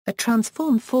A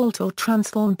transform fault or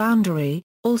transform boundary,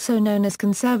 also known as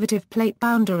conservative plate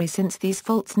boundary since these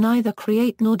faults neither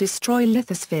create nor destroy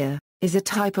lithosphere, is a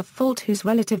type of fault whose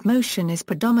relative motion is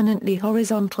predominantly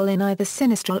horizontal in either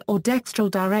sinistral or dextral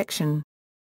direction.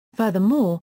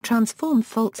 Furthermore, transform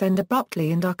faults end abruptly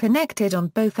and are connected on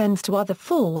both ends to other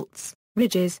faults,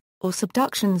 ridges, or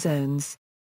subduction zones.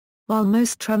 While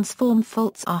most transform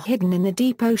faults are hidden in the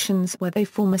deep oceans where they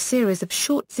form a series of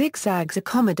short zigzags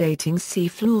accommodating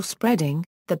seafloor spreading,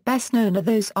 the best known are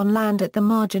those on land at the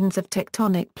margins of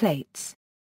tectonic plates.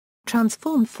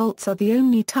 Transform faults are the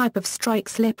only type of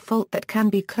strike-slip fault that can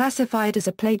be classified as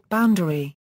a plate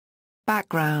boundary.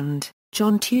 Background: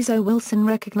 John Tuzo Wilson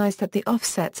recognized that the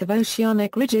offsets of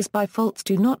oceanic ridges by faults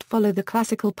do not follow the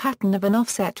classical pattern of an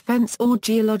offset fence or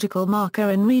geological marker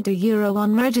and read a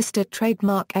unregistered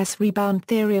trademark S-rebound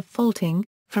theory of faulting,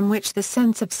 from which the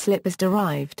sense of slip is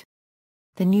derived.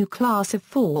 The new class of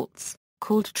faults,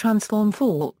 called transform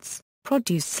faults,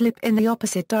 produce slip in the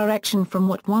opposite direction from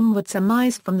what one would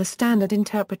surmise from the standard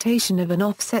interpretation of an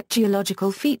offset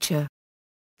geological feature.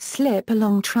 Slip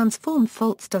along transform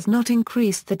faults does not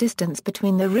increase the distance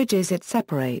between the ridges it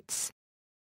separates.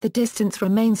 The distance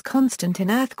remains constant in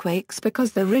earthquakes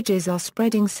because the ridges are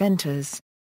spreading centers.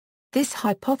 This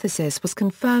hypothesis was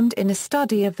confirmed in a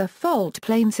study of the fault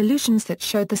plane solutions that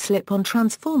showed the slip on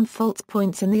transform faults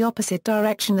points in the opposite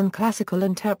direction than classical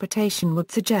interpretation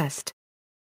would suggest.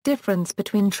 Difference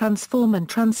between transform and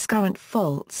transcurrent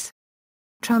faults.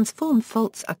 Transform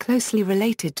faults are closely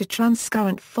related to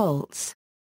transcurrent faults.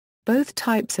 Both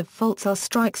types of faults are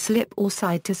strike-slip or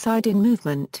side-to-side in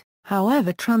movement,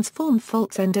 however transform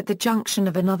faults end at the junction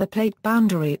of another plate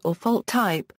boundary or fault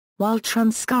type, while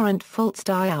transcurrent faults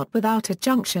die out without a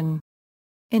junction.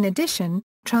 In addition,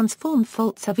 transform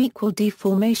faults have equal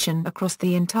deformation across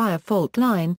the entire fault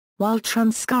line, while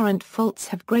transcurrent faults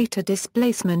have greater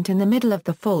displacement in the middle of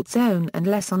the fault zone and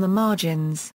less on the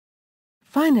margins.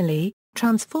 Finally,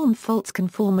 transform faults can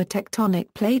form a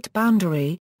tectonic plate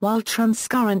boundary, while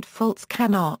transcurrent faults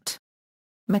cannot.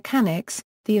 Mechanics: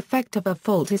 the effect of a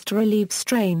fault is to relieve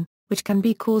strain, which can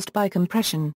be caused by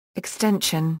compression,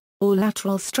 extension, or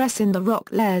lateral stress in the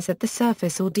rock layers at the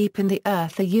surface or deep in the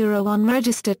earth. A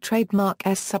unregistered trademark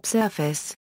S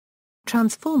subsurface.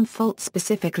 Transform faults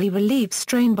specifically relieve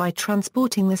strain by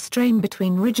transporting the strain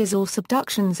between ridges or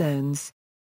subduction zones.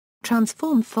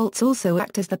 Transform faults also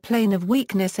act as the plane of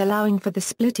weakness, allowing for the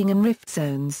splitting and rift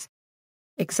zones.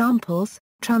 Examples: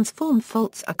 transform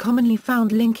faults are commonly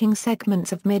found linking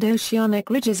segments of mid-oceanic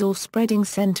ridges or spreading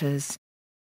centers.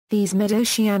 These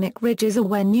mid-oceanic ridges are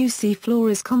where new seafloor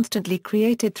is constantly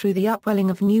created through the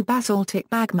upwelling of new basaltic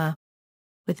magma.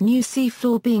 With new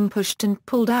seafloor being pushed and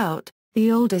pulled out,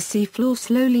 the older seafloor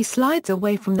slowly slides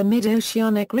away from the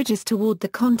mid-oceanic ridges toward the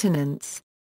continents.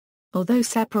 Although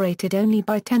separated only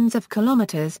by tens of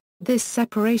kilometers, this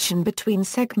separation between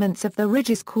segments of the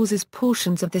ridges causes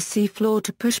portions of the seafloor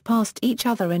to push past each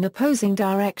other in opposing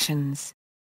directions.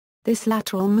 This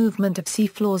lateral movement of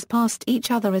seafloors past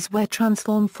each other is where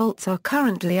transform faults are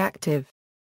currently active.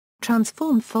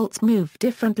 Transform faults move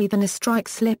differently than a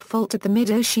strike-slip fault at the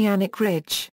mid-oceanic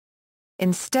ridge.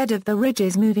 Instead of the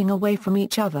ridges moving away from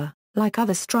each other, like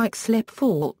other strike-slip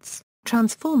faults,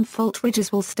 transform fault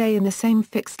ridges will stay in the same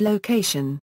fixed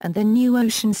location, and the new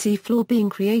ocean seafloor being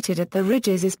created at the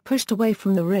ridges is pushed away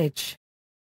from the ridge.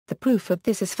 The proof of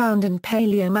this is found in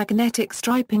paleomagnetic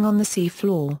striping on the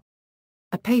seafloor.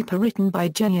 A paper written by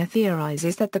Jenner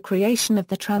theorizes that the creation of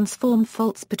the transform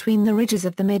faults between the ridges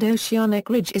of the mid-oceanic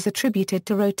ridge is attributed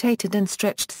to rotated and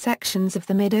stretched sections of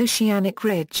the mid-oceanic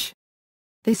ridge.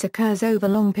 This occurs over a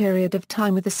long period of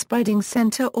time with the spreading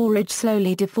center or ridge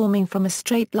slowly deforming from a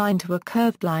straight line to a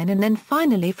curved line and then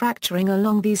finally fracturing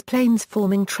along these planes,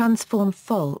 forming transform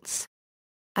faults.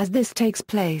 As this takes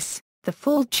place, the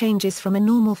fault changes from a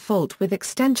normal fault with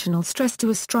extensional stress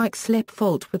to a strike-slip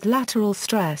fault with lateral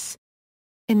stress.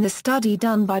 In the study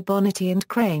done by Bonnetti and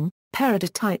Crane,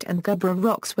 peridotite and gabbro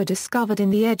rocks were discovered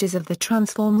in the edges of the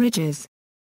transform ridges.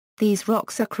 These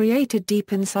rocks are created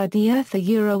deep inside the earth, a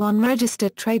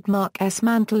unregistered trademark S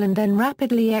mantle, and then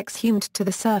rapidly exhumed to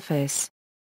the surface.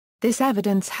 This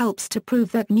evidence helps to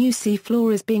prove that new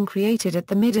seafloor is being created at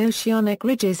the mid-oceanic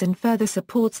ridges and further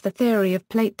supports the theory of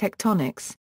plate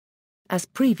tectonics. As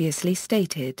previously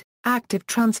stated, active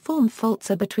transform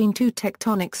faults are between two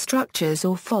tectonic structures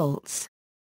or faults.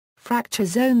 Fracture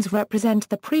zones represent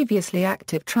the previously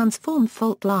active transform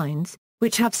fault lines,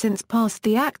 which have since passed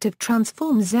the active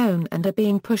transform zone and are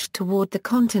being pushed toward the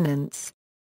continents.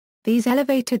 These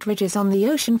elevated ridges on the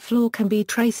ocean floor can be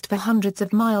traced for hundreds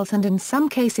of miles and in some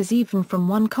cases even from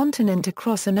one continent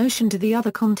across an ocean to the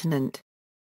other continent.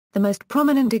 The most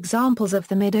prominent examples of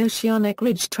the mid-oceanic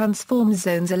ridge transform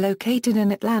zones are located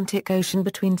in Atlantic Ocean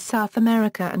between South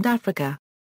America and Africa.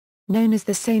 Known as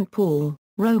the St. Paul,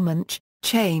 Romanche,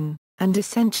 Chain, and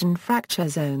Ascension fracture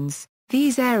zones,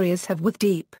 these areas have with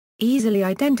deep, easily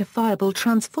identifiable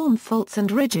transform faults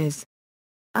and ridges.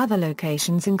 Other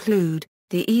locations include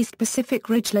the East Pacific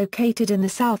Ridge located in the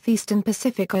southeastern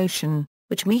Pacific Ocean,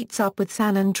 which meets up with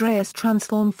San Andreas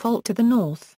Transform Fault to the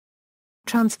north.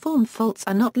 Transform faults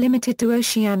are not limited to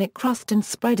oceanic crust and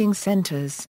spreading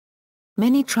centers.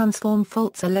 Many transform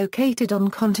faults are located on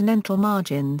continental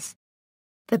margins.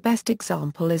 The best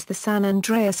example is the San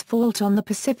Andreas Fault on the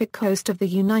Pacific coast of the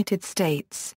United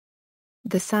States.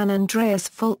 The San Andreas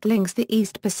Fault links the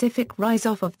East Pacific rise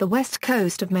off of the west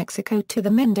coast of Mexico to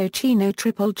the Mendocino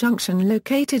Triple Junction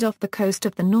located off the coast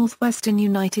of the northwestern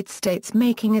United States,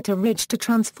 making it a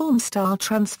ridge-to-transform style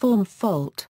transform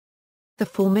fault. The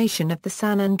formation of the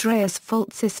San Andreas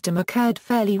Fault system occurred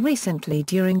fairly recently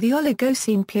during the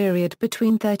Oligocene period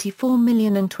between 34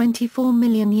 million and 24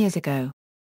 million years ago.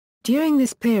 During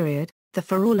this period, the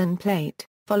Farallan Plate,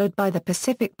 followed by the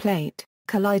Pacific Plate,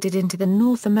 collided into the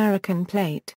North American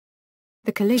Plate.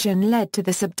 The collision led to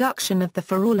the subduction of the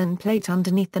Farallan Plate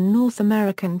underneath the North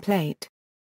American Plate.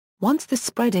 Once the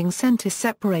spreading center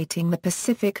separating the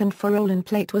Pacific and Farallan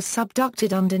Plate was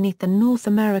subducted underneath the North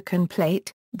American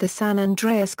Plate, the San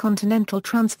Andreas Continental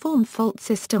Transform Fault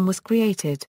system was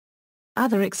created.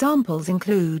 Other examples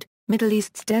include Middle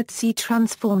East's Dead Sea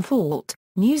Transform Fault,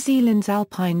 New Zealand's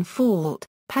Alpine Fault,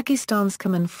 Pakistan's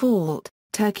Kaman Fault,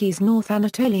 Turkey's North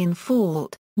Anatolian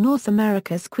Fault, North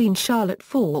America's Queen Charlotte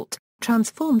Fault.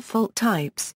 Transform fault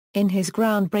types. In his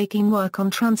groundbreaking work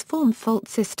on transform fault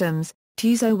systems,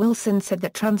 Tuzo Wilson said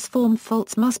that transform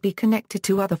faults must be connected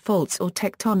to other faults or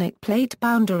tectonic plate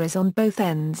boundaries on both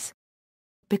ends.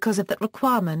 Because of that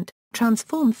requirement,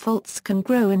 transform faults can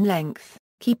grow in length,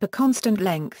 keep a constant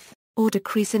length, or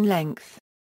decrease in length.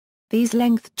 These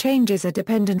length changes are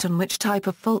dependent on which type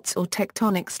of faults or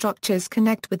tectonic structures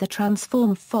connect with the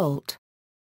transform fault.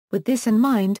 With this in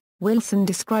mind, Wilson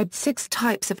described 6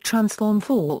 types of transform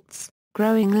faults: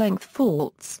 growing length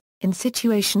faults, in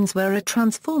situations where a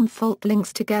transform fault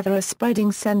links together a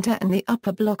spreading center and the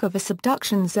upper block of a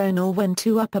subduction zone, or when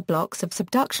 2 upper blocks of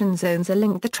subduction zones are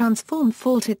linked, the transform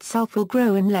fault itself will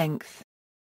grow in length.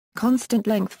 Constant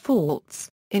length faults.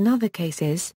 In other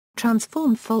cases,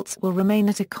 transform faults will remain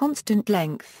at a constant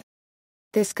length.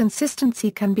 This consistency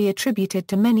can be attributed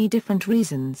to many different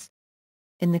reasons.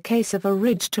 In the case of a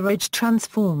ridge-to-ridge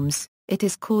transforms, it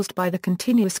is caused by the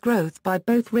continuous growth by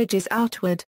both ridges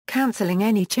outward, cancelling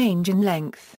any change in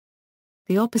length.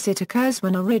 The opposite occurs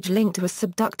when a ridge linked to a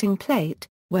subducting plate,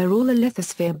 where all the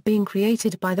lithosphere being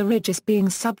created by the ridge is being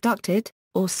subducted,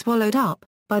 or swallowed up,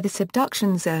 by the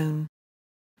subduction zone.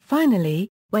 Finally,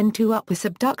 when 2 upper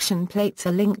subduction plates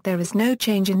are linked, there is no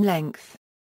change in length.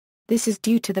 This is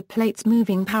due to the plates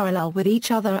moving parallel with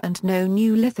each other and no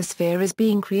new lithosphere is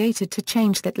being created to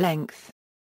change that length.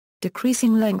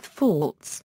 Decreasing length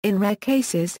faults. In rare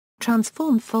cases,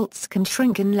 transform faults can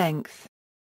shrink in length.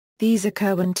 These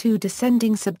occur when 2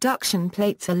 descending subduction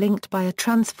plates are linked by a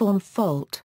transform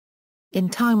fault. In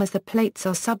time, as the plates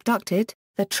are subducted,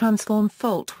 the transform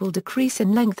fault will decrease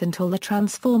in length until the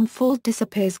transform fault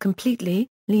disappears completely,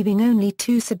 leaving only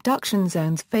 2 subduction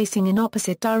zones facing in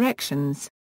opposite directions.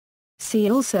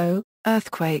 See also,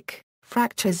 earthquake,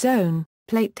 fracture zone,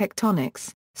 plate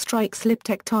tectonics, strike-slip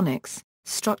tectonics,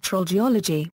 structural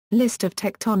geology, list of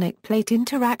tectonic plate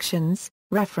interactions,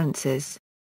 references.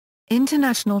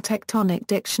 International Tectonic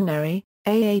Dictionary,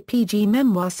 AAPG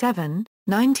Memoir 7,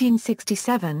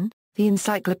 1967, The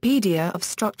Encyclopedia of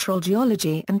Structural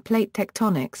Geology and Plate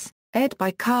Tectonics, ed.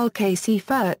 by Carl K.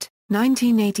 Seifert,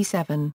 1987.